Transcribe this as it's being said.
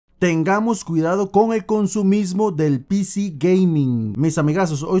Tengamos cuidado con el consumismo del PC Gaming. Mis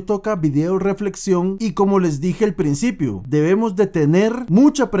amigazos, hoy toca video reflexión y como les dije al principio, debemos de tener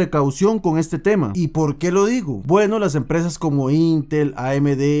mucha precaución con este tema. ¿Y por qué lo digo? Bueno, las empresas como Intel,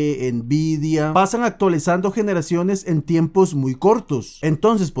 AMD, Nvidia pasan actualizando generaciones en tiempos muy cortos.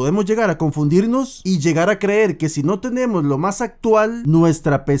 Entonces podemos llegar a confundirnos y llegar a creer que si no tenemos lo más actual,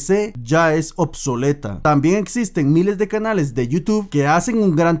 nuestra PC ya es obsoleta. También existen miles de canales de YouTube que hacen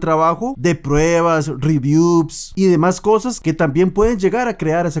un gran trabajo de pruebas, reviews y demás cosas que también pueden llegar a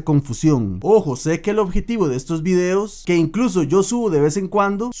crear esa confusión. Ojo, sé que el objetivo de estos videos, que incluso yo subo de vez en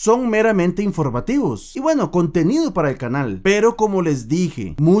cuando, son meramente informativos y bueno, contenido para el canal, pero como les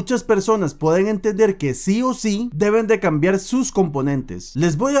dije, muchas personas pueden entender que sí o sí deben de cambiar sus componentes.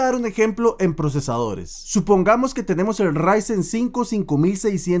 Les voy a dar un ejemplo en procesadores. Supongamos que tenemos el Ryzen 5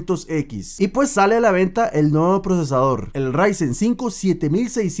 5600X y pues sale a la venta el nuevo procesador, el Ryzen 5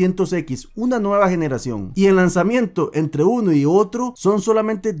 7600X, una nueva generación, y el lanzamiento entre uno y otro son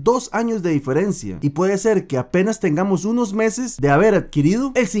solamente 2 años de diferencia y puede ser que apenas tengamos unos meses de haber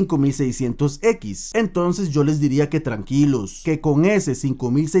adquirido el 5600X. Entonces yo les diría que tranquilos, que con ese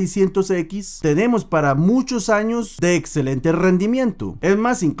 5600X tenemos para muchos años de excelente rendimiento. Es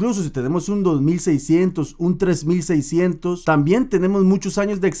más, incluso si tenemos un 2600, un 3600, también tenemos muchos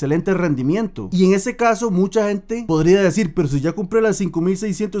años de excelente rendimiento. Y en ese caso mucha gente podría decir, pero si ya compré la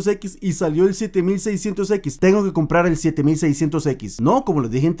 5600X y salió el 7600X, tengo que comprar el 7600X. No, como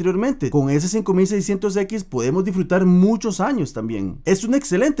les dije anteriormente, con ese 5600X podemos disfrutar muchos años también. Es un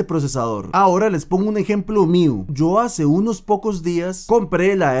excelente procesador. Ahora les pongo un ejemplo mío. Yo hace unos pocos días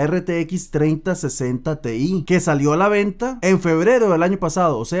compré la RTX 3060 Ti, que salió a la venta en febrero del año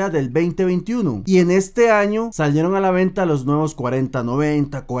pasado, o sea del 2021, y en este año salieron a la venta los nuevos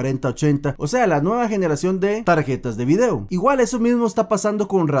 4090, 4080, o sea la nueva generación de tarjetas de video. Igual eso mismo está pasando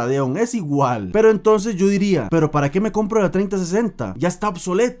con Radeon, es igual. Pero entonces yo diría, pero ¿para qué me compro la 3060? Ya está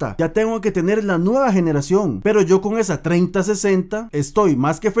obsoleta, ya tengo que tener la nueva generación. Pero yo con esa 3060 estoy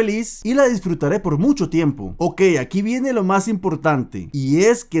más que feliz y la disfrutaré por mucho tiempo. Ok, aquí viene lo más importante, y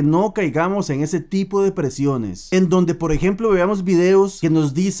es que no caigamos en ese tipo de presiones, en donde por ejemplo veamos videos que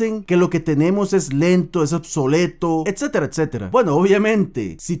nos dicen que lo que tenemos es lento, es obsoleto, etcétera, etcétera. Bueno,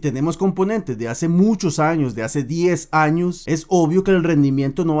 obviamente, si tenemos componentes de hace muchos años, de hace 10 años, es obvio que el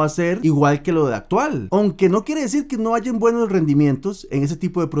rendimiento no va a ser igual que lo de actual, aunque no quiere decir que no hayan buenos rendimientos en ese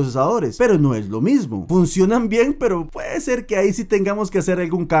tipo de procesadores, pero no es lo mismo. Funcionan bien, pero puede ser que ahí sí tengamos que hacer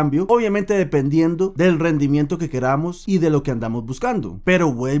algún cambio, obviamente dependiendo del rendimiento que queramos y de lo que andamos buscando.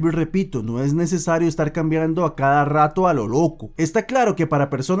 Pero vuelvo y repito, no es necesario estar cambiando a cada rato a lo loco. Está claro que para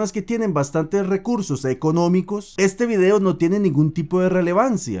personas que tienen bastantes recursos económicos, este video no tiene ningún tipo de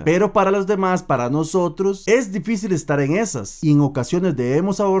relevancia, pero para los demás, para nosotros, es difícil estar en esas y en ocasiones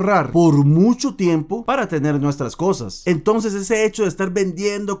debemos ahorrar por mucho tiempo para tener nuestras cosas. Entonces ese hecho de estar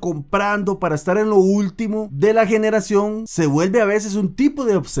vendiendo, comprando para estar en lo último de la generación se vuelve a veces un tipo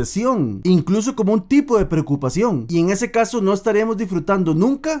de obsesión, incluso como un tipo de preocupación, y en ese caso no estaremos disfrutando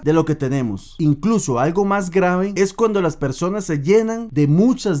nunca de lo que tenemos. Incluso algo más grave es cuando las personas se llenan de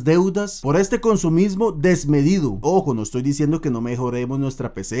muchas deudas por este consumismo desmedido. Ojo, no estoy diciendo que no mejoremos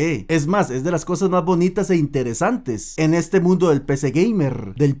nuestra PC, es más, es de las cosas más bonitas e interesantes en este mundo del PC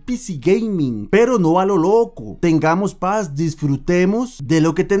gamer, del PC gaming, pero no a lo loco. Tengamos paz, disfrutemos de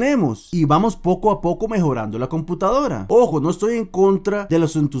lo que tenemos y vamos poco a poco mejorando la computadora. Ojo, no estoy en contra de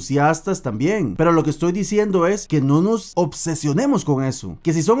los entusiastas también, pero lo que estoy diciendo es que no nos obsesionemos con eso.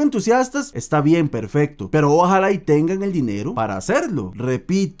 Que si son entusiastas, está bien, perfecto, pero ojalá y tengan el dinero para hacerlo.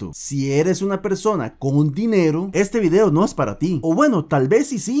 Repito, si eres una persona con dinero, este video no es para ti. O bueno, tal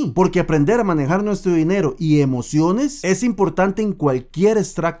vez y sí, porque aprender a manejar nuestro dinero y emociones es importante en cualquier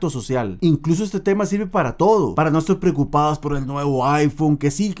extracto social. Incluso este tema sirve para todo, para no estar preocupados por el nuevo iPhone,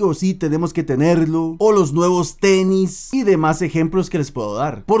 que sí o sí tenemos que tenerlo, o los nuevos tenis y demás ejemplos que les puedo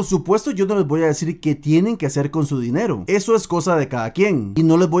dar. Por supuesto, yo no les voy a decir qué tienen que hacer con su dinero, eso es cosa de cada quien, y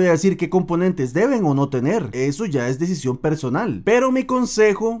no les voy a decir qué componentes deben o no tener, eso ya es decisión personal. Pero mi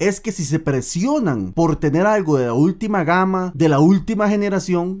consejo es que si se presionan por tener algo de la última gama, de la última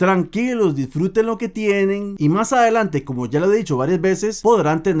generación, tranquilos, disfruten lo que tienen y más adelante, como ya lo he dicho varias veces,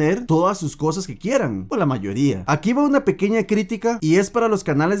 podrán tener todas sus cosas que quieran, o la mayoría. Aquí va una pequeña crítica y es para los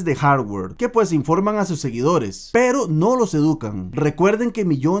canales de hardware, que pues informan a sus seguidores, pero no los educan. Recuerden que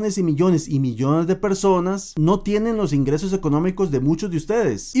millones y millones y millones de personas no tienen los ingresos económicos de muchos de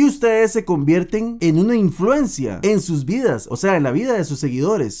ustedes, y ustedes se convierten en una influencia en sus vidas, o sea, en la vida de sus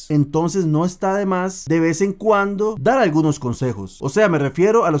seguidores. Entonces no está de más de vez en cuando dar algunos consejos. O sea, me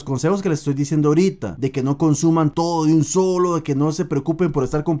refiero a los consejos que les estoy diciendo ahorita, de que no consuman todo de un solo, de que no se preocupen por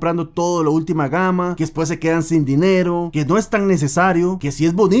estar comprando todo la última gama, que después se quedan sin dinero, que no es tan necesario, que si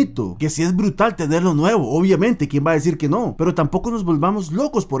es bonito, que si es brutal tenerlo nuevo, obviamente, ¿quién va a decir que no? Pero tampoco nos volvamos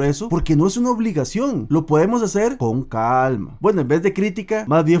locos por eso, porque no es una obligación, lo podemos hacer con calma. Bueno, en vez de crítica,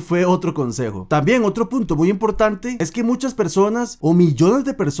 más bien fue otro consejo. También otro punto muy importante es que muchas personas o millones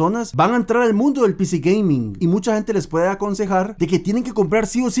de personas van a entrar al mundo del PC Gaming y mucha gente les puede aconsejar de que tienen que comprar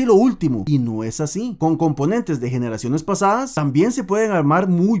sí o sí lo último, y no es así. Con componentes de generaciones pasadas también se pueden armar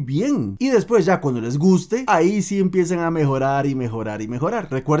muy bien, y después ya cuando les guste, ahí sí empiezan a mejorar y mejorar y mejorar.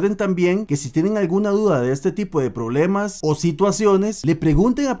 Recuerden también que si tienen alguna duda de este tipo de problemas o situaciones, le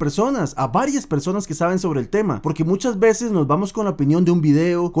pregunten a personas, a varias personas que saben sobre el tema, porque muchas veces nos vamos con la opinión de un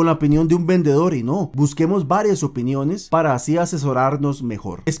video, con la opinión de un vendedor, y no, busquemos varias opiniones para así asesorarnos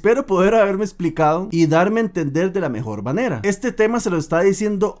mejor. Espero poder haberme explicado y darme a entender de la mejor manera. Este tema se lo está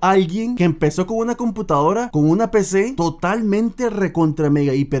diciendo alguien que empezó con una computadora, con una PC totalmente recontra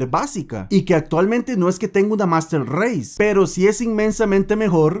mega hiper básica, y que actualmente no es que tenga una Master Race, pero sí es inmensamente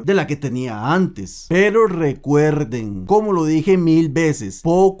mejor de la que tenía antes. Pero recuerden, como lo dije 1000 veces,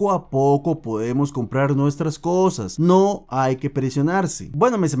 poco a poco podemos comprar nuestras cosas, no hay que presionarse.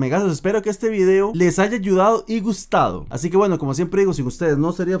 Bueno, mis amigazos, espero que este video les haya ayudado y gustado. Así que bueno, como siempre digo, sin ustedes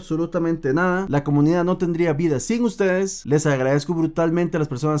no sería absolutamente nada, la comunidad no tendría vida sin ustedes. Les agradezco brutalmente a las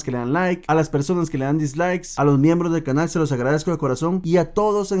personas que le dan like, a las personas que le dan dislikes, a los miembros del canal, se los agradezco de corazón, y a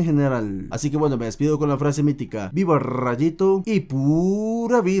todos en general. Así que bueno, me despido con la frase mítica: viva Rayito y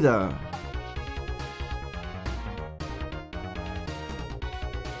pura vida.